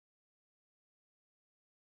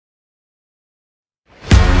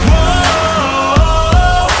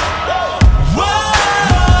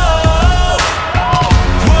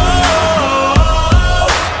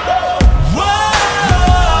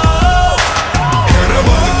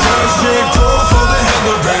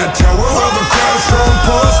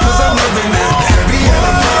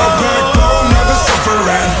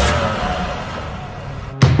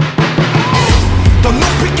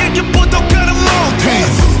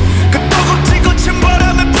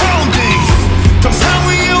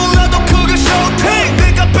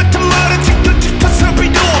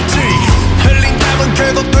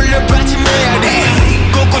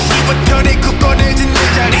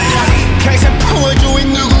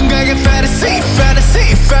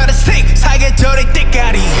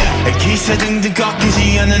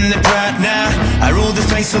않는 내 right now. I rule this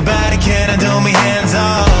place so bad I can't do my hands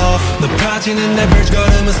off. 높아지는 내 bridge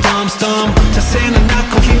걸으면 storm storm. 자세는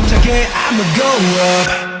낮고 힘차게 I'ma go up.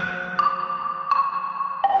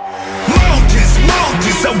 Mountains,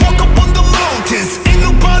 mountains, I walk up on the mountains. Ain't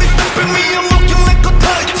nobody stopping me, I'm walking like a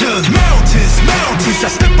titan. Mountains, mountains, I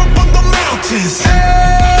step up on the mountains.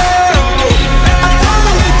 I'm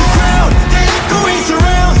falling with the crowd, the echoing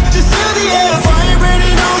surrounds. Just feel the air,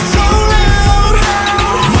 vibrating oh so loud.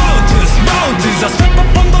 Mountains, mountains, I step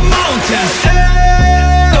up on the mountains.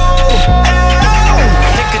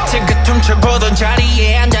 티끌티끌 퉁쳐보던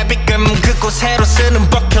자리에 앉아 비끔 그곳으로 쓰는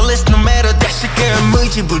버킷리스트 no matter 다시금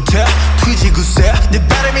의지부터 투지구세 내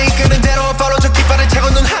바람이 이끄는 대로 follow 저 깃발을 차고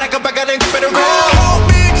눈 하나가 박아낸 그 better road. Hold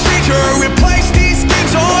me teacher, replace these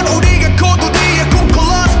skins on. 우리가 고도디에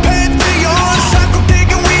꿈꿔lost pantheon. 저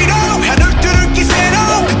산꼭대기 위로 하늘 뚫을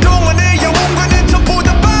기세로 그동안의 영웅과는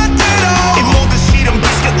전보다 반대로 이 모든 실험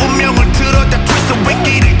비슷한 운명을 들어다 twist 왜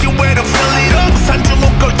길을 기회로 fill it up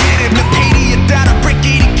산주목 걸기를 몇 피리에 따라 break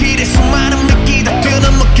it 길에 수많은 미끼 다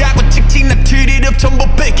뛰어넘어가고 찍찍 나 treat up 전부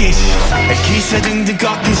package. 기세 등등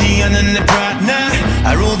꺾이지 않는 내 right now.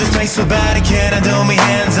 I rule this place so bad I can't do my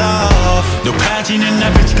hands off. 높아지는 나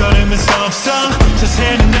빛 걸으면서 없어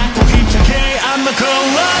자세는 낮고 힘차게 I'ma go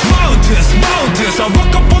up. Mountains, mountains, I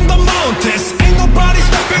walk up